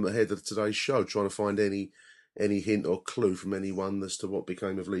looking ahead of today's show, trying to find any hint or clue from anyone as to what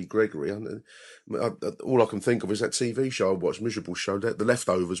became of Lee Gregory. All I can think of is that TV show I watched, miserable show, The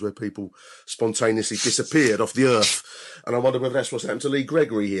Leftovers, where people spontaneously disappeared off the earth. And I wonder whether that's what's happened to Lee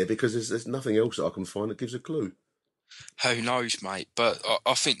Gregory here, because there's nothing else that I can find that gives a clue. Who knows, mate? But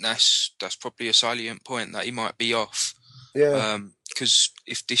I think that's probably a salient point, that he might be off. Yeah. Because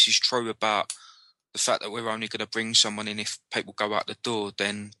if this is true about the fact that we're only going to bring someone in if people go out the door,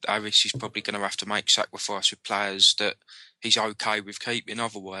 then Harris is probably going to have to make sacrifice with players that he's okay with keeping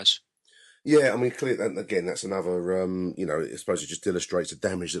otherwise. Yeah, I mean, clearly, again, that's another, I suppose it just illustrates the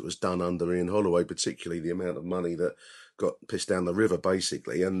damage that was done under Ian Holloway, particularly the amount of money that got pissed down the river,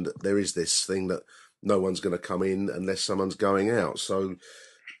 basically. And there is this thing that no one's going to come in unless someone's going out. So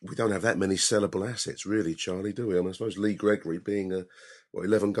we don't have that many sellable assets, really, Charlie, do we? I mean, I suppose Lee Gregory being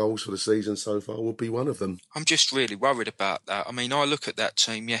 11 goals for the season so far would be one of them. I'm just really worried about that. I mean, I look at that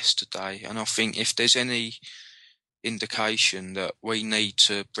team yesterday and I think if there's any indication that we need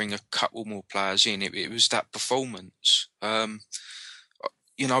to bring a couple more players in, it was that performance.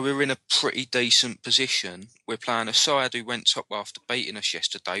 We're in a pretty decent position. We're playing a side who went top after beating us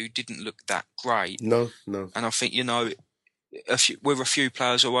yesterday, who didn't look that great. No. And I think, we're a few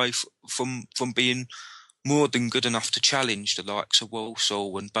players away from being more than good enough to challenge the likes of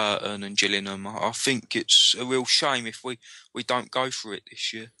Walsall and Burton and Gillingham. I think it's a real shame if we don't go for it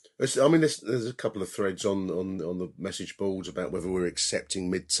this year. I mean, there's a couple of threads on the message boards about whether we're accepting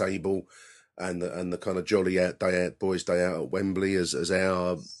mid-table and the kind of jolly boys' day out at Wembley as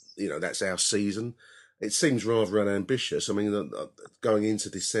our, that's our season. It seems rather unambitious. I mean, going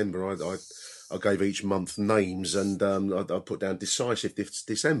into December, I gave each month names, and I put down decisive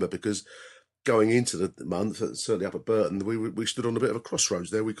December, because going into the month, certainly up at Burton, we stood on a bit of a crossroads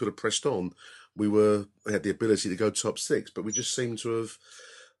there. We could have pressed on. We had the ability to go top six, but we just seem to have,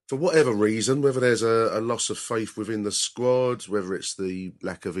 for whatever reason, whether there's a loss of faith within the squad, whether it's the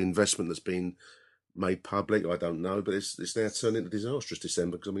lack of investment that's been made public, I don't know, but it's now turned into disastrous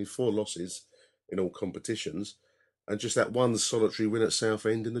December, because, I mean, 4 losses in all competitions, and just that one solitary win at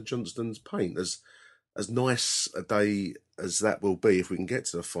Southend in the Johnston's paint. As nice a day as that will be if we can get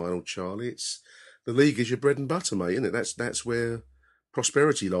to the final, Charlie, the league is your bread and butter, mate, isn't it? That's where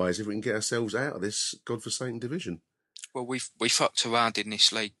prosperity lies, if we can get ourselves out of this godforsaken division. Well, we fucked around in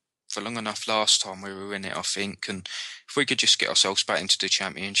this league for long enough last time we were in it, I think, and if we could just get ourselves back into the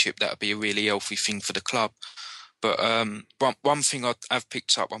Championship, that would be a really healthy thing for the club. But one thing I've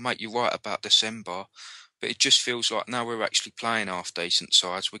picked up, I'll make you right about December, but it just feels like now we're actually playing half-decent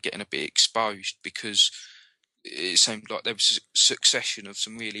sides, we're getting a bit exposed, because it seemed like there was a succession of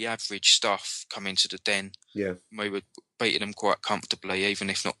some really average stuff coming to the Den. Yeah. We were beating them quite comfortably,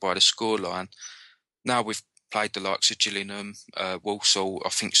 even if not by the scoreline. Now we've played the likes of Gillingham, Walsall. I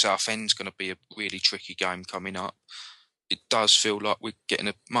think Southend's going to be a really tricky game coming up. It does feel like we're getting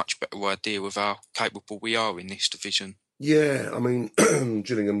a much better idea of how capable we are in this division. Yeah, I mean,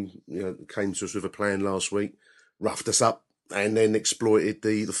 Gillingham came to us with a plan last week, roughed us up, and then exploited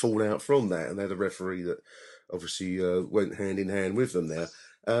the fallout from that, and they had a referee that obviously went hand in hand with them there.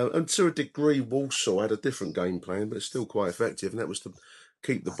 And to a degree, Walsall had a different game plan, but it's still quite effective, and that was to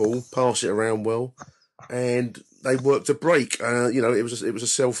keep the ball, pass it around well, and they worked a break. It was a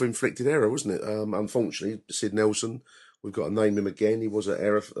self-inflicted error, wasn't it? Unfortunately, Sid Nelson, we've got to name him again. He was at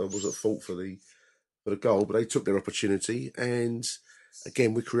fault for the goal, but they took their opportunity, and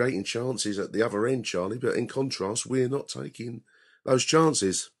again, we're creating chances at the other end, Charlie, but in contrast, we're not taking those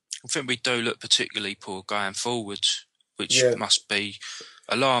chances. I think we do look particularly poor going forwards, which must be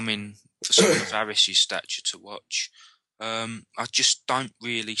alarming for someone of Harris's stature to watch. I just don't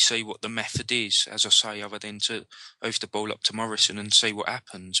really see what the method is, as I say, other than to move the ball up to Morrison and see what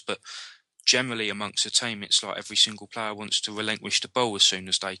happens. But generally amongst the team, it's like every single player wants to relinquish the ball as soon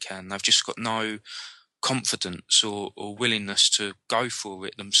as they can. They've just got no confidence or willingness to go for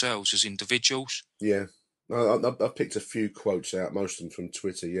it themselves as individuals. Yeah. I picked a few quotes out, most of them from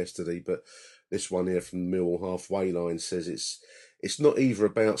Twitter yesterday, but this one here from the Millwall halfway line says it's not either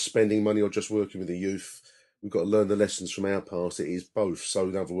about spending money or just working with the youth. We've got to learn the lessons from our past. It is both. So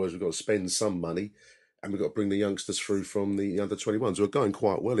in other words, we've got to spend some money, and we've got to bring the youngsters through from the under-21s, who are going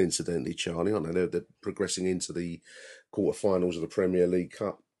quite well, incidentally, Charlie, aren't they? They're progressing into the quarterfinals of the Premier League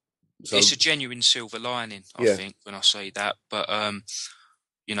Cup. So, it's a genuine silver lining, I think, when I say that. But,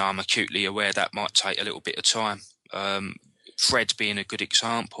 I'm acutely aware that might take a little bit of time. Fred being a good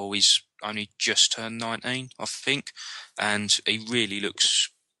example, he's only just turned 19, I think, and he really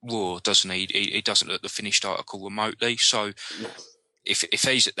looks raw, doesn't he? He doesn't look the finished article remotely. So if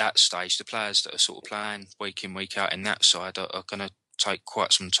he's at that stage, the players that are sort of playing week in, week out in that side are going to take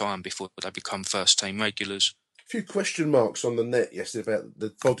quite some time before they become first-team regulars. A few question marks on the net yesterday about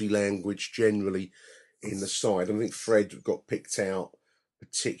the body language generally in the side. I think Fred got picked out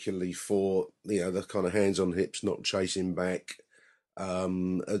particularly for, the kind of hands on hips, not chasing back,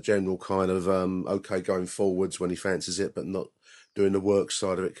 a general kind of okay going forwards when he fancies it, but not doing the work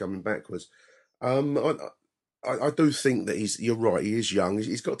side of it coming backwards. I do think that you're right, he is young.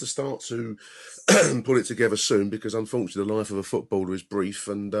 He's got to start to pull it together soon, because unfortunately the life of a footballer is brief,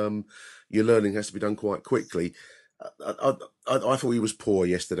 and your learning has to be done quite quickly. I thought he was poor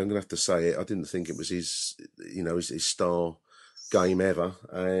yesterday. I'm going to have to say it. I didn't think it was his star game ever,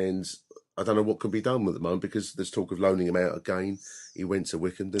 and I don't know what can be done at the moment, because there's talk of loaning him out again. He went to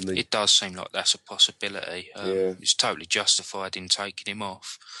Wycombe, didn't he? It does seem like that's a possibility. It's totally justified in taking him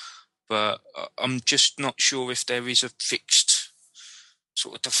off. But I'm just not sure if there is a fixed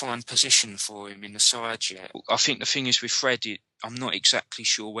sort of defined position for him in the side yet. I think the thing is with Fred, I'm not exactly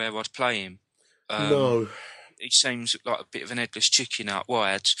sure where I'd play him. No. He seems like a bit of an headless chicken out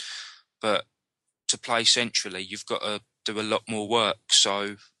wide, but to play centrally, you've got to do a lot more work.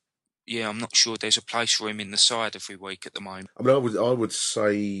 So, yeah, I'm not sure there's a place for him in the side every week at the moment. I mean, I would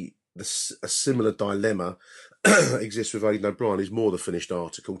say a similar dilemma exists with Aidan O'Brien. He's more the finished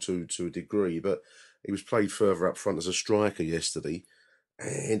article to a degree, but he was played further up front as a striker yesterday,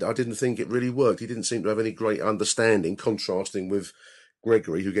 and I didn't think it really worked. He didn't seem to have any great understanding, contrasting with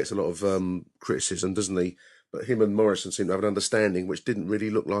Gregory, who gets a lot of criticism, doesn't he? But him and Morrison seemed to have an understanding which didn't really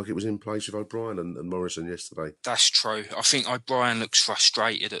look like it was in place with O'Brien and Morrison yesterday. That's true. I think O'Brien looks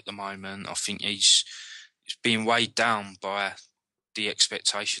frustrated at the moment. I think he's being weighed down by the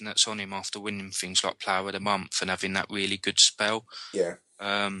expectation that's on him after winning things like Player of the Month and having that really good spell. Yeah.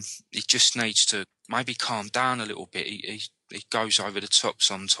 He just needs to maybe calm down a little bit. He goes over the top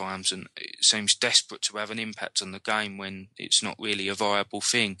sometimes, and it seems desperate to have an impact on the game when it's not really a viable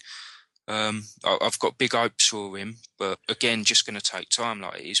thing. I've got big hopes for him, but again, just going to take time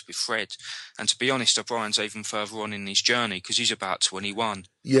like it is with Fred. And to be honest, O'Brien's even further on in his journey because he's about 21.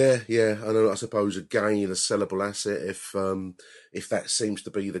 Yeah, and I suppose again a sellable asset if that seems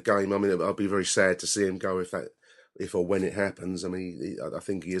to be the game. I mean, I'll be very sad to see him go if or when it happens. I mean, I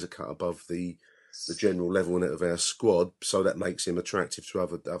think he is a cut above the general level of our squad, so that makes him attractive to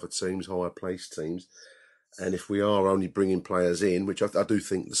other teams, higher placed teams. And if we are only bringing players in, which I do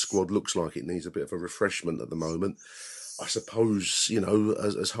think the squad looks like it needs a bit of a refreshment at the moment, I suppose,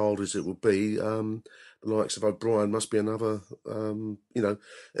 as hard as it will be, the likes of O'Brien must be another, it'll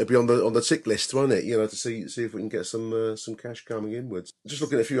be on the tick list, won't it? To see if we can get some cash coming inwards. Just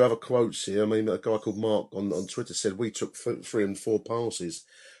looking at a few other quotes here. I mean, a guy called Mark on Twitter said we took 3 and 4 passes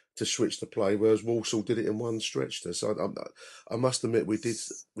to switch the play, whereas Walsall did it in one stretch. So I must admit we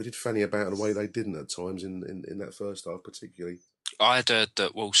did fanny about in a way they didn't at times in that first half particularly. I had heard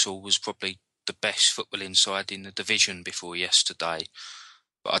that Walsall was probably the best footballing side in the division before yesterday,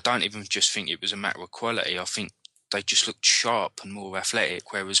 but I don't even just think it was a matter of quality. I think they just looked sharp and more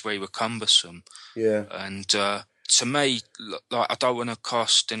athletic, whereas we were cumbersome. Yeah. And to me, like, I don't want to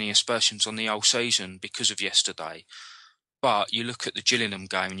cast any aspersions on the whole season because of yesterday. But you look at the Gillingham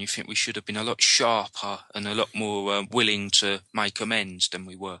game and you think we should have been a lot sharper and a lot more willing to make amends than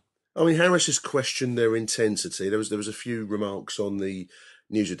we were. I mean, Harris has questioned their intensity. There was a few remarks on the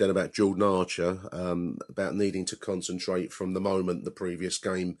news then about Jordan Archer, about needing to concentrate from the moment the previous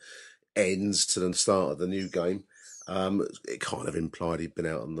game ends to the start of the new game. It kind of implied he'd been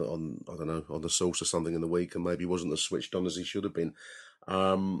out on the sauce or something in the week and maybe wasn't as switched on as he should have been.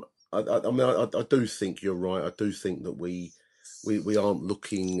 I do think you're right. I do think that we aren't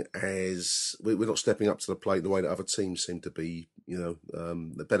looking as we're not stepping up to the plate the way that other teams seem to be.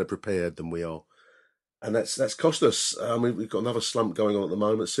 They're better prepared than we are, and that's cost us. I mean, we've got another slump going on at the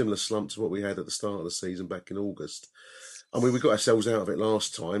moment, similar slump to what we had at the start of the season back in August. I mean, we got ourselves out of it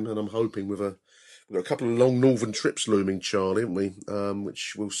last time, and I'm hoping we've got a couple of long northern trips looming, Charlie, haven't we?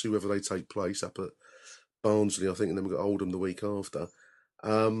 Which we'll see whether they take place up at Barnsley, I think, and then we've got Oldham the week after.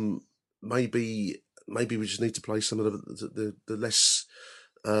 Maybe we just need to play some of the less,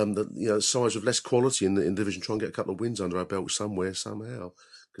 sides with less quality in division. Try and get a couple of wins under our belt somewhere, somehow,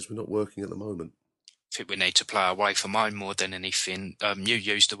 because we're not working at the moment. I think we need to play away from home more than anything. You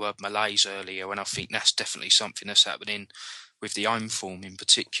used the word malaise earlier, and I think that's definitely something that's happening with the home form in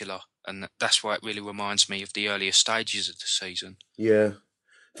particular, and that's why it really reminds me of the earlier stages of the season. Yeah.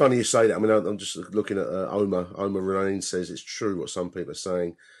 Funny you say that. I mean, I'm just looking at Omar. Omar Renane says it's true what some people are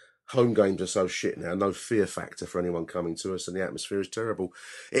saying. home games are so shit now, no fear factor for anyone coming to us, and the atmosphere is terrible.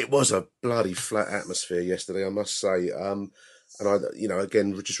 It was a bloody flat atmosphere yesterday, I must say. And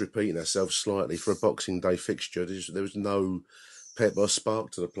again, just repeating ourselves slightly, for a Boxing Day fixture, there was no pep or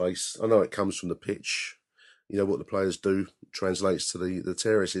spark to the place. I know it comes from the pitch, what the players do translates to the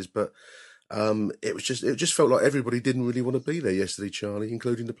terraces, but it just felt like everybody didn't really want to be there yesterday, Charlie,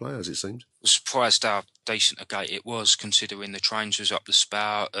 including the players, it seemed. I was surprised how decent a gate it was, considering the trains was up the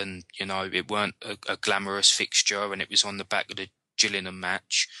spout, and it weren't a glamorous fixture, and it was on the back of the Gillingham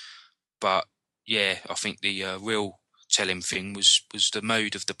match. But yeah, I think the real telling thing was the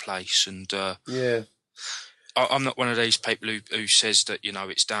mood of the place, and yeah. I'm not one of these people who says that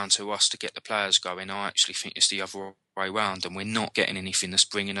it's down to us to get the players going. I actually think it's the other way round, and we're not getting anything that's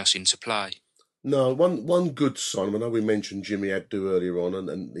bringing us into play. No, one good sign. I know we mentioned Jimmy Abdou earlier on,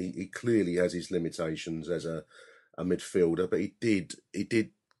 and he clearly has his limitations as a midfielder, but he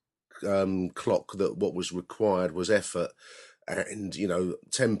did clock that what was required was effort and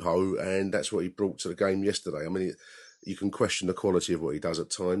tempo, and that's what he brought to the game yesterday. I mean, you can question the quality of what he does at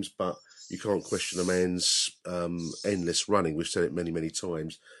times, but you can't question a man's endless running. We've said it many, many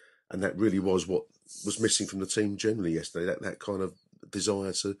times, and that really was what was missing from the team generally yesterday. That kind of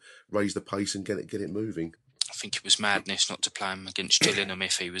desire to raise the pace and get it moving. I think it was madness not to play him against Gillingham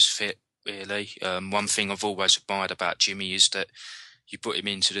if he was fit, really. One thing I've always admired about Jimmy is that you put him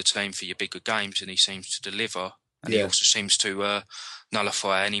into the team for your bigger games and he seems to deliver. And he also seems to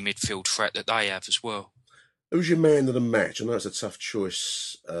nullify any midfield threat that they have as well. Who's your man of the match? I know it's a tough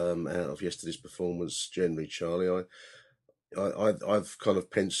choice out of yesterday's performance generally, Charlie. I've kind of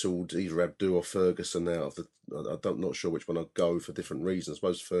penciled either Abdou or Ferguson out of the. I'm not sure which one I'd go for different reasons. I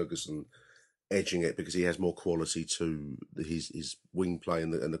suppose Ferguson edging it because he has more quality to his wing play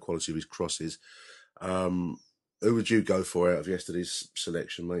and the quality of his crosses. Who would you go for out of yesterday's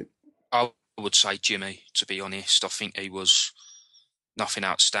selection, mate? I would say Jimmy, to be honest. I think he was nothing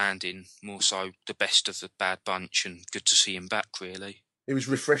outstanding, more so the best of the bad bunch, and good to see him back, really. It was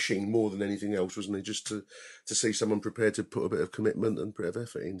refreshing more than anything else, wasn't it? Just to see someone prepared to put a bit of commitment and a bit of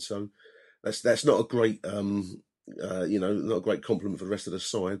effort in. So that's not a great, not a great compliment for the rest of the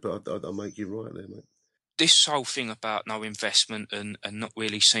side, but I'll make you right there, mate. This whole thing about no investment and not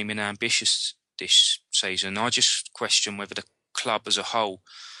really seeming ambitious this season, I just question whether the club as a whole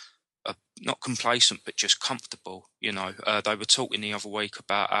are not complacent, but just comfortable. They were talking the other week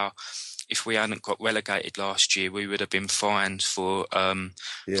about how if we hadn't got relegated last year, we would have been fined for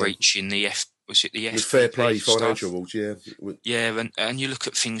breaching the fair play financial rules, yeah. Yeah, and you look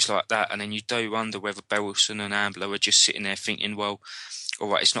at things like that, and then you do wonder whether Berylson and Ambler are just sitting there thinking, well, all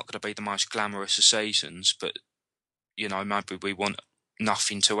right, it's not going to be the most glamorous of seasons, but, maybe we want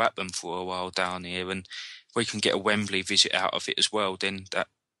nothing to happen for a while down here, and if we can get a Wembley visit out of it as well, then that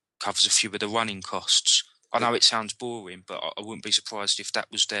covers a few of the running costs. I know it sounds boring, but I wouldn't be surprised if that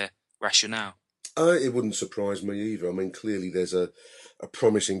was their rationale. It wouldn't surprise me either. I mean, clearly there's a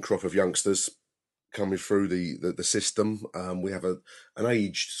promising crop of youngsters coming through the system. We have an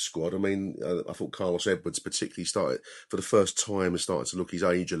aged squad. I mean, I thought Carlos Edwards particularly started, for the first time, has started to look his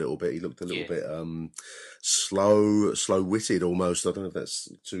age a little bit. He looked a little bit slow-witted almost. I don't know if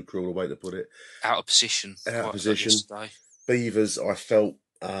that's too cruel a way to put it. Out of position. Beavers, I felt,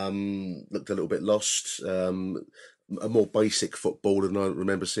 looked a little bit lost. A more basic footballer than I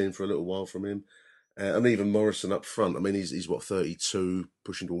remember seeing for a little while from him. And even Morrison up front. I mean, he's 32,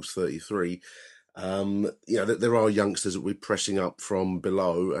 pushing towards 33. There are youngsters that we're pressing up from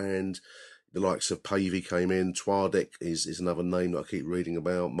below, and the likes of Pavey came in. Twadek is another name that I keep reading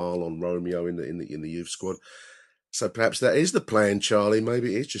about. Marlon Romeo in the youth squad. So perhaps that is the plan, Charlie.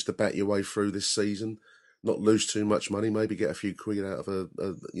 Maybe it is just to bat your way through this season, not lose too much money, maybe get a few quid out of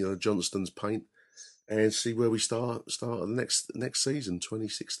a Johnston's paint, and see where we start the next season,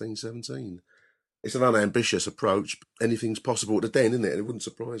 2016-17. It's an unambitious approach. Anything's possible at the Den, isn't it? It wouldn't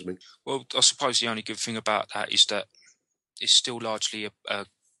surprise me. Well, I suppose the only good thing about that is that it's still largely a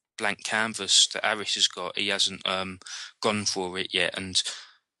blank canvas that Harris has got. He hasn't gone for it yet, and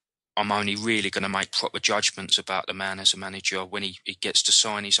I'm only really going to make proper judgments about the man as a manager when he gets to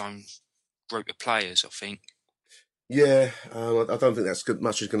sign his own group of players, I think. Yeah, I don't think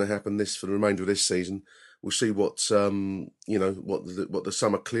much is going to happen for the remainder of this season. We'll see what the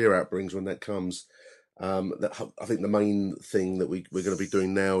summer clear out brings when that comes. I think the main thing that we're going to be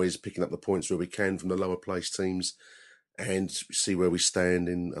doing now is picking up the points where we can from the lower placed teams and see where we stand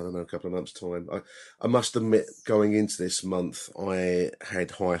in, a couple of months' time. I must admit, going into this month, I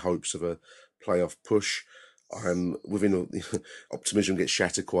had high hopes of a playoff push. Optimism gets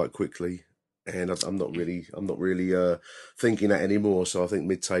shattered quite quickly. And I'm not really thinking that anymore. So I think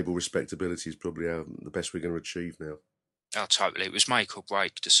mid-table respectability is probably the best we're going to achieve now. Oh, totally. It was make or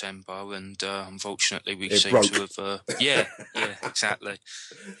break December, and unfortunately we seem broke. to have... yeah, exactly.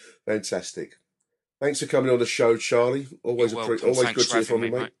 Fantastic. Thanks for coming on the show, Charlie. Always good to hear from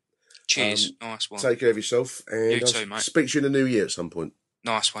you, mate. Cheers. Nice one. Take care of yourself. And you too, mate. Speak to you in the new year at some point.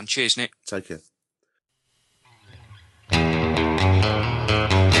 Nice one. Cheers, Nick. Take care.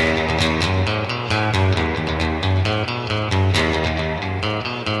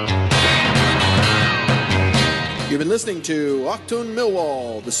 You've been listening to Achtung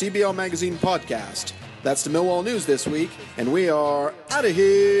Millwall, the CBL Magazine podcast. That's the Millwall news this week, and we are out of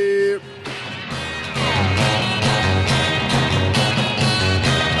here.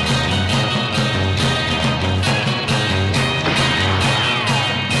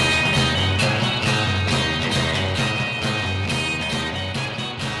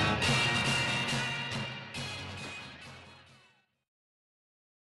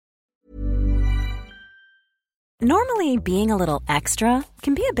 Normally, being a little extra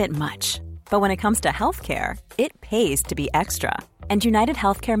can be a bit much, but when it comes to healthcare, it pays to be extra. And United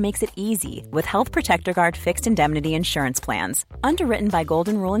Healthcare makes it easy with Health Protector Guard fixed indemnity insurance plans. Underwritten by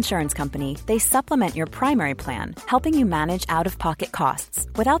Golden Rule Insurance Company, they supplement your primary plan, helping you manage out-of-pocket costs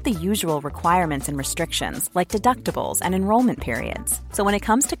without the usual requirements and restrictions like deductibles and enrollment periods. So when it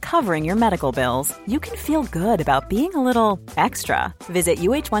comes to covering your medical bills, you can feel good about being a little extra. Visit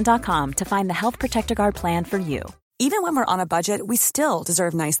uh1.com to find the Health Protector Guard plan for you. Even when we're on a budget, we still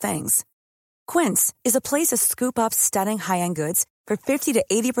deserve nice things. Quince is a place to scoop up stunning high-end goods for 50 to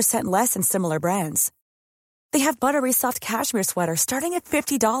 80% less than similar brands. They have buttery soft cashmere sweaters starting at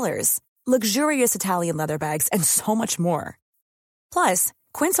 $50, luxurious Italian leather bags, and so much more. Plus,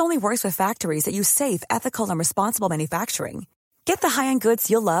 Quince only works with factories that use safe, ethical, and responsible manufacturing. Get the high-end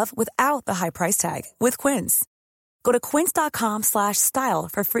goods you'll love without the high price tag with Quince. Go to quince.com/style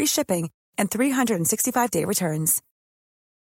for free shipping and 365-day returns.